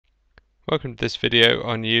Welcome to this video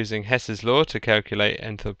on using Hess's law to calculate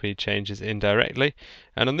enthalpy changes indirectly,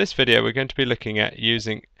 and on this video we're going to be looking at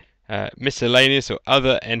using miscellaneous or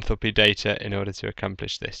other enthalpy data in order to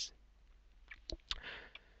accomplish this.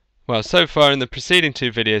 Well, so far in the preceding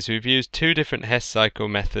two videos we've used two different Hess cycle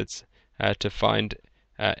methods to find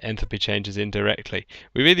enthalpy changes indirectly.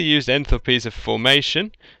 We've either used enthalpies of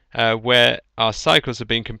formation where our cycles have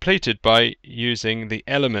been completed by using the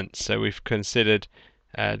elements, so we've considered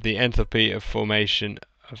the enthalpy of formation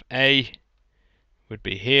of A would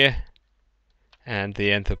be here, and the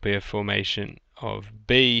enthalpy of formation of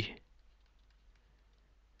B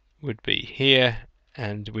would be here,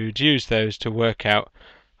 and we would use those to work out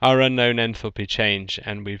our unknown enthalpy change.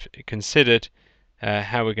 And we've considered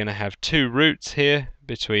how we're going to have two routes here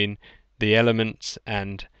between the elements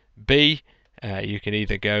and B. You can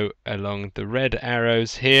either go along the red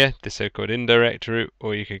arrows here, the so-called indirect route,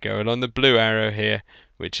 or you could go along the blue arrow here,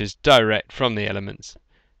 which is direct from the elements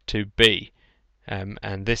to B.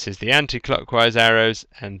 And this is the anti-clockwise arrows,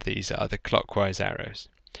 and these are the clockwise arrows.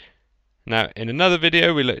 Now, in another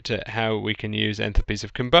video we looked at how we can use enthalpies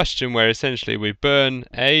of combustion, where essentially we burn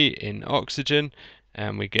A in oxygen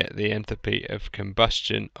and we get the enthalpy of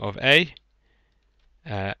combustion of A.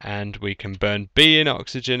 And we can burn B in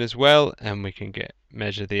oxygen as well, and we can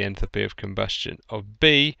measure the enthalpy of combustion of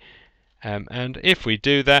B. And if we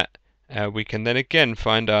do that, we can then again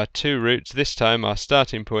find our two routes. This time our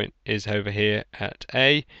starting point is over here at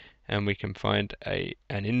A, and we can find an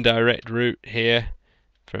indirect route here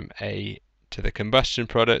from A to the combustion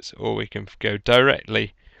products, or we can go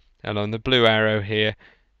directly along the blue arrow here,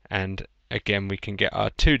 and again we can get our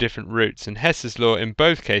two different routes. And Hess's law in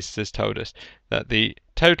both cases has told us that the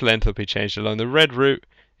total enthalpy change along the red route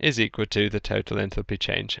is equal to the total enthalpy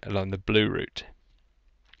change along the blue route.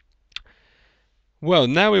 Well,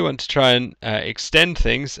 now we want to try and extend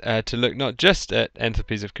things to look not just at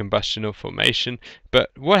enthalpies of combustion or formation,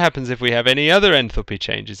 but what happens if we have any other enthalpy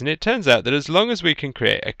changes. And it turns out that as long as we can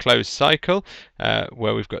create a closed cycle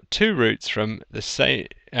where we've got two routes from the same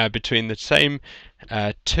between the same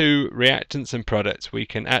two reactants and products, we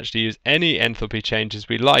can actually use any enthalpy changes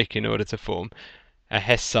we like in order to form a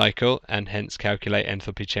Hess cycle and hence calculate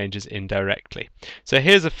enthalpy changes indirectly. So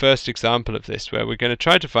here's a first example of this, where we're going to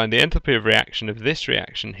try to find the enthalpy of reaction of this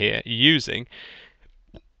reaction here using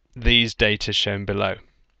these data shown below.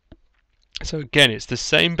 So again, it's the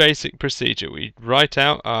same basic procedure. We write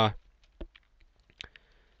out our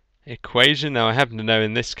equation. Now I happen to know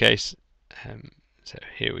in this case, so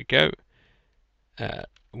here we go,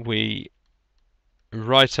 we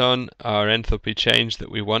write on our enthalpy change that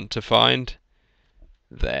we want to find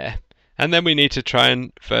there, and then we need to try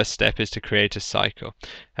and first step is to create a cycle,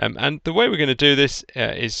 and the way we're going to do this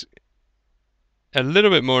is a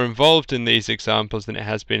little bit more involved in these examples than it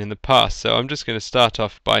has been in the past. So I'm just going to start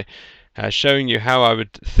off by showing you how I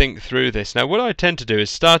would think through this. Now what I tend to do is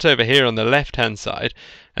start over here on the left hand side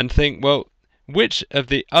and think, well, which of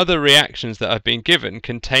the other reactions that I've been given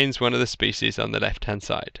contains one of the species on the left hand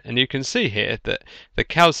side. And you can see here that the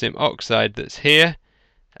calcium oxide that's here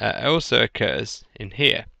also occurs in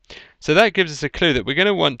here. So that gives us a clue that we're going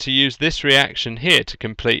to want to use this reaction here to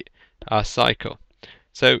complete our cycle.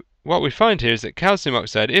 So what we find here is that calcium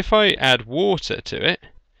oxide, if I add water to it,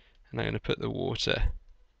 and I'm going to put the water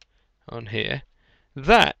on here,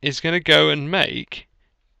 that is going to go and make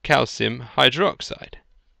calcium hydroxide.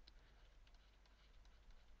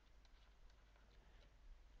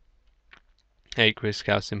 Aqueous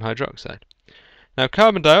calcium hydroxide. Now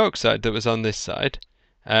carbon dioxide that was on this side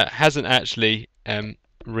hasn't actually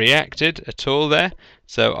reacted at all there,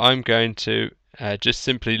 so I'm going to just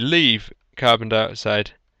simply leave carbon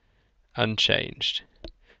dioxide unchanged.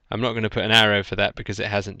 I'm not going to put an arrow for that because it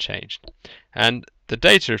hasn't changed. And the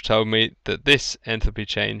data have told me that this enthalpy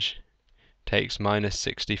change takes minus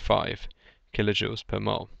 65 kilojoules per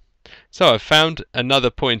mole. So I've found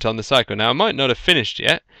another point on the cycle. Now I might not have finished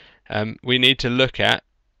yet. We need to look at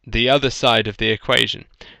the other side of the equation.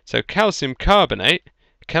 So calcium carbonate,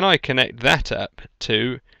 can I connect that up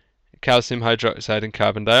to calcium hydroxide and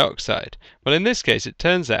carbon dioxide? Well, in this case it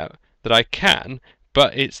turns out that I can,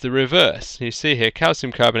 but it's the reverse. You see here,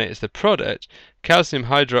 calcium carbonate is the product, calcium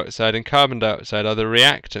hydroxide and carbon dioxide are the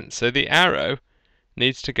reactants. So the arrow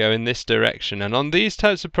needs to go in this direction. And on these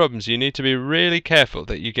types of problems you need to be really careful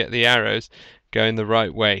that you get the arrows going the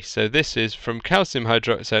right way. So this is from calcium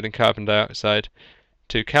hydroxide and carbon dioxide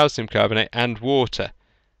to calcium carbonate and water.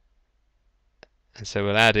 And so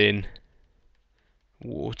we'll add in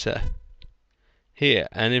water here,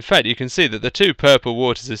 and in fact you can see that the two purple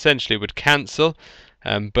waters essentially would cancel,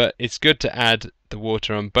 but it's good to add the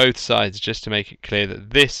water on both sides just to make it clear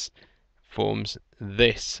that this forms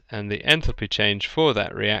this, and the enthalpy change for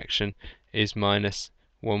that reaction is minus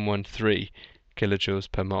 113 kilojoules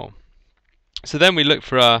per mole. So then we look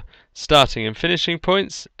for our starting and finishing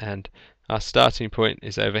points, and our starting point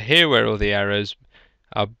is over here where all the arrows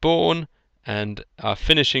are born, and our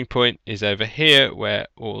finishing point is over here where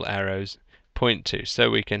all arrows point to. So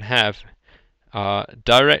we can have our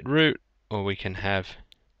direct route, or we can have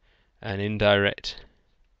an indirect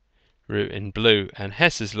route in blue, and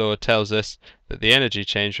Hess's law tells us that the energy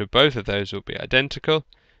change for both of those will be identical,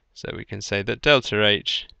 so we can say that delta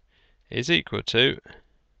H is equal to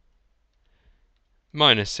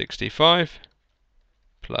minus 65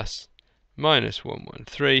 plus minus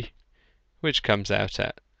 113, which comes out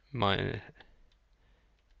at minus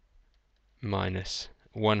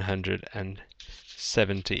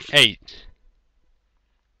 178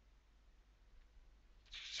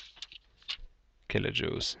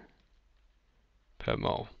 kilojoules per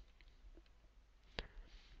mole.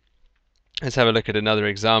 Let's have a look at another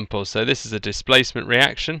example. So this is a displacement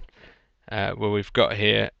reaction where we've got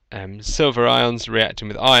here silver ions reacting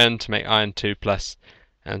with iron to make iron 2 plus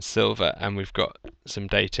and silver, and we've got some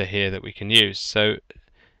data here that we can use. So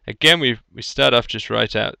again, we start off, just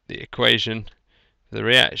write out the equation for the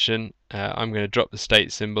reaction. I'm going to drop the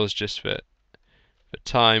state symbols just for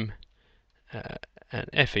time. And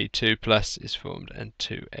Fe2 plus is formed and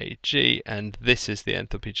 2Ag, and this is the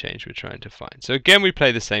enthalpy change we're trying to find. So again, we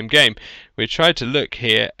play the same game. We try to look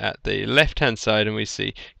here at the left hand side, and we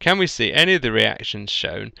see, can we see any of the reactions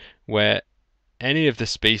shown where any of the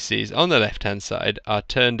species on the left hand side are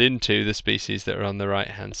turned into the species that are on the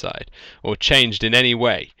right hand side, or changed in any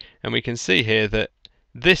way. And we can see here that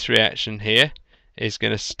this reaction here is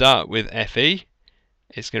going to start with Fe,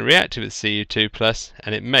 it's going to react with Cu2 plus,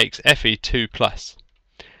 and it makes Fe2 plus.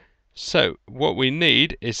 So what we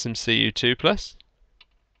need is some Cu2 plus,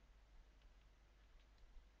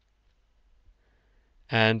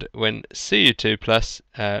 and when Cu2 plus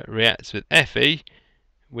reacts with Fe,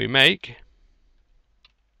 we make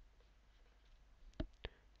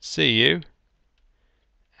Cu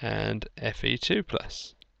and Fe2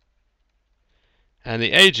 plus, and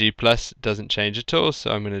the Ag plus doesn't change at all,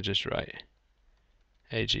 so I'm going to just write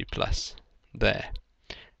Ag plus there,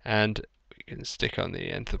 and we can stick on the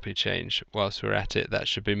enthalpy change whilst we're at it. That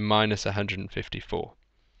should be minus 154.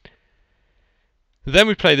 Then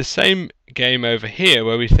we play the same game over here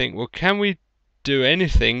where we think, well, can we do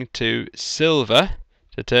anything to silver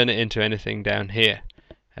to turn it into anything down here?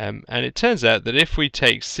 And it turns out that if we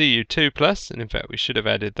take Cu2 plus, and in fact we should have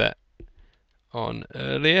added that on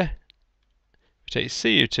earlier, we take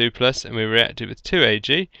Cu2 plus and we react it with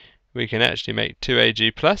 2Ag, we can actually make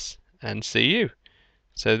 2Ag plus and Cu.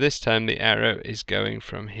 So this time the arrow is going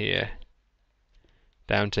from here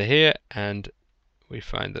down to here, and we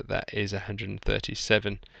find that that is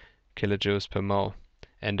 137 kilojoules per mole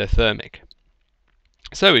endothermic.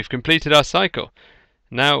 So we've completed our cycle.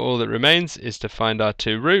 Now all that remains is to find our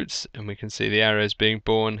two routes, and we can see the arrows being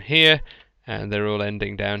born here and they're all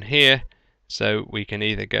ending down here. So we can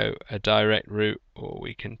either go a direct route, or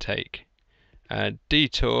we can take a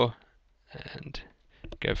detour and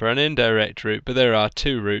go for an indirect route, but there are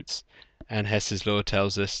two routes, and Hess's law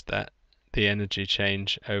tells us that the energy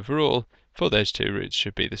change overall for those two routes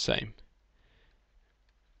should be the same.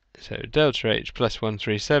 So delta H plus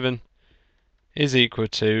 137 is equal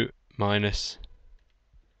to minus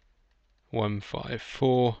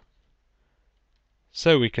 154.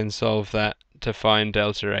 So we can solve that to find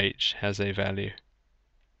delta H has a value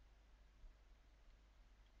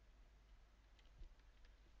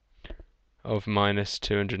of minus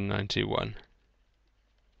 291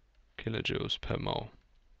 kilojoules per mole.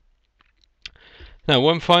 Now,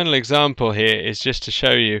 one final example here is just to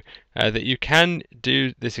show you that you can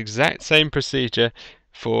do this exact same procedure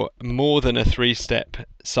for more than a three-step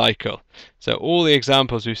cycle. So all the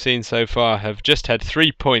examples we've seen so far have just had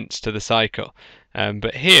 3 points to the cycle,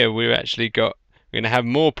 but here we're going to have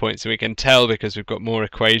more points, and we can tell because we've got more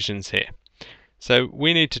equations here. So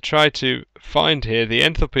we need to try to find here the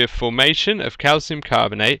enthalpy of formation of calcium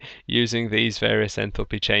carbonate using these various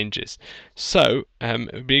enthalpy changes. So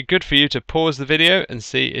it would be good for you to pause the video and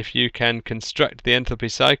see if you can construct the enthalpy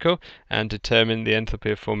cycle and determine the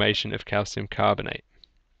enthalpy of formation of calcium carbonate.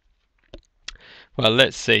 Well,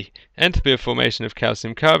 let's see. Enthalpy of formation of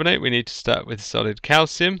calcium carbonate, we need to start with solid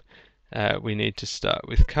calcium, we need to start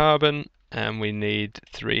with carbon, and we need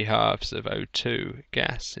 3/2 of O2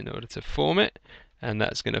 gas in order to form it, and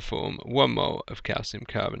that's going to form 1 mole of calcium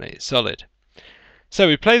carbonate solid. So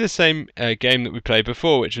we play the same game that we played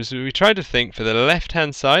before, which was we tried to think for the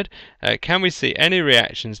left-hand side, can we see any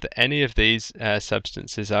reactions that any of these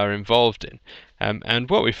substances are involved in? And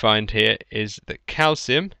what we find here is that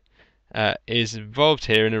calcium is involved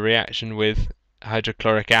here in a reaction with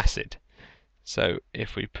hydrochloric acid. So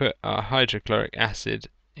if we put our hydrochloric acid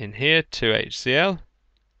in here, 2HCl,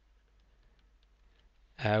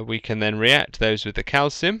 we can then react those with the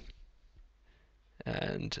calcium,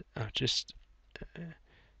 and I'll just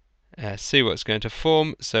see what's going to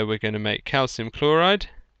form. So we're going to make calcium chloride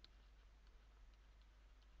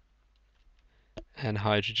and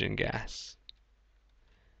hydrogen gas,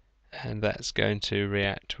 and that's going to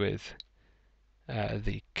react with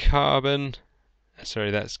the carbon. Sorry,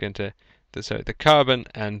 that's going to the carbon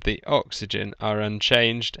and the oxygen are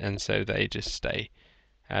unchanged, and so they just stay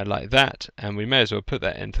like that. And we may as well put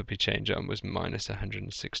that enthalpy change on, was minus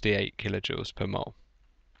 168 kilojoules per mole.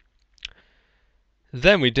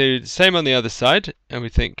 Then we do the same on the other side, and we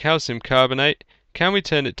think calcium carbonate, can we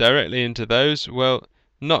turn it directly into those? Well,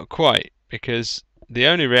 not quite, because the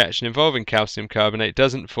only reaction involving calcium carbonate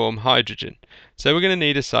doesn't form hydrogen. So we're going to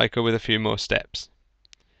need a cycle with a few more steps.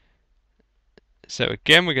 So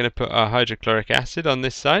again, we're going to put our hydrochloric acid on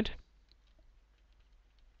this side.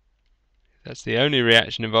 That's the only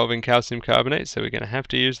reaction involving calcium carbonate, so we're going to have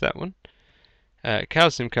to use that one.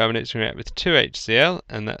 Calcium carbonate is going to react with 2HCl,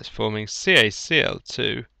 and that's forming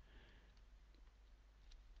CaCl2,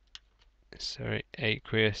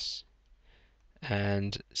 aqueous,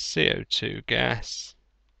 and CO2 gas,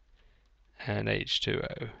 and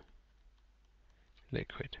H2O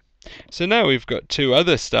liquid. So now we've got two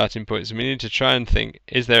other starting points, and we need to try and think,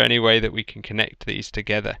 is there any way that we can connect these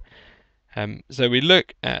together? So we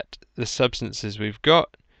look at the substances we've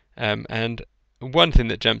got, and one thing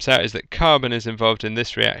that jumps out is that carbon is involved in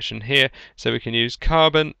this reaction here, so we can use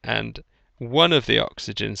carbon and one of the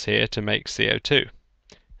oxygens here to make CO2.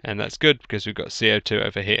 And that's good because we've got CO2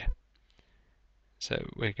 over here. So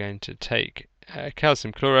we're going to take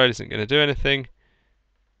calcium chloride isn't going to do anything.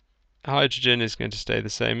 Hydrogen is going to stay the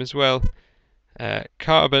same as well.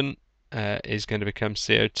 Carbon is going to become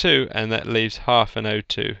CO2, and that leaves half an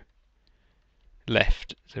O2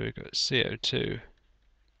 left. So we've got CO2.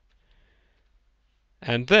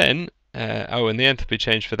 And then, and the enthalpy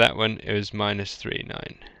change for that one is minus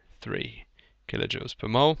 393 kilojoules per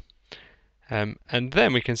mole. And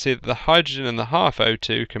then we can see that the hydrogen and the half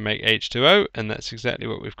O2 can make H2O, and that's exactly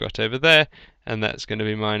what we've got over there, and that's going to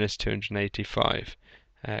be minus 285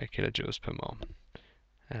 kilojoules per mole.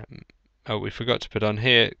 We forgot to put on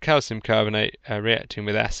here, calcium carbonate reacting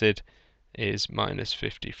with acid is minus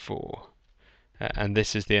 54. And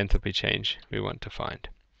this is the enthalpy change we want to find.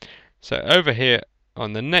 So over here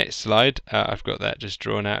on the next slide, I've got that just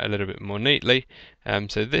drawn out a little bit more neatly.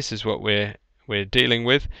 So this is what we're dealing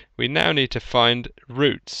with. We now need to find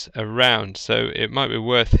roots around, so it might be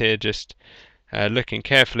worth here just looking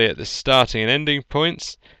carefully at the starting and ending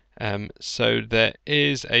points. So there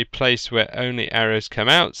is a place where only arrows come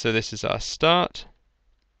out, so this is our start.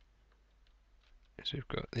 So we've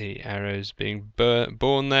got the arrows being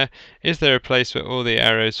born there. Is there a place where all the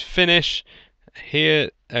arrows finish? Here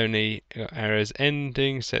only got arrows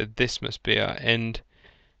ending, so this must be our end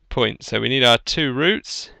point. So we need our two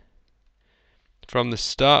roots. From the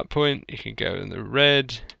start point, you can go in the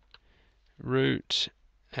red route,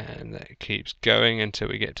 and that keeps going until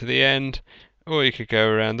we get to the end. Or you could go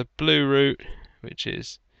around the blue route, which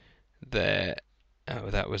is there.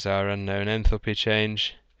 Oh, that was our unknown enthalpy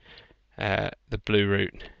change. The blue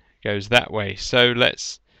route goes that way. So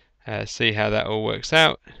let's see how that all works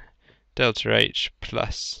out. Delta H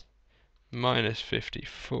plus minus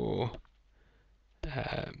 54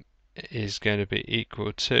 is going to be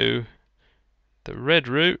equal to the red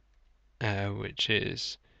route, which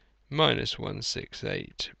is minus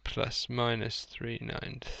 168 plus minus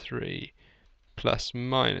 393 plus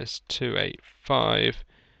minus 285.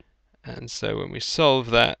 And so when we solve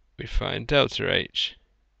that, we find delta H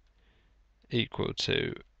equal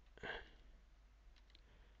to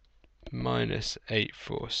minus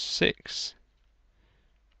 846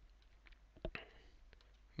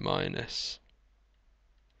 minus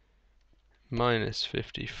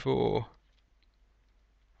 54,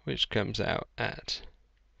 which comes out at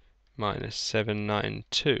minus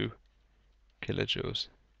 792 kilojoules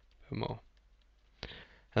per mole.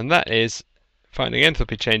 And that is finding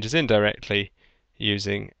enthalpy changes indirectly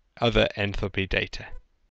using other enthalpy data.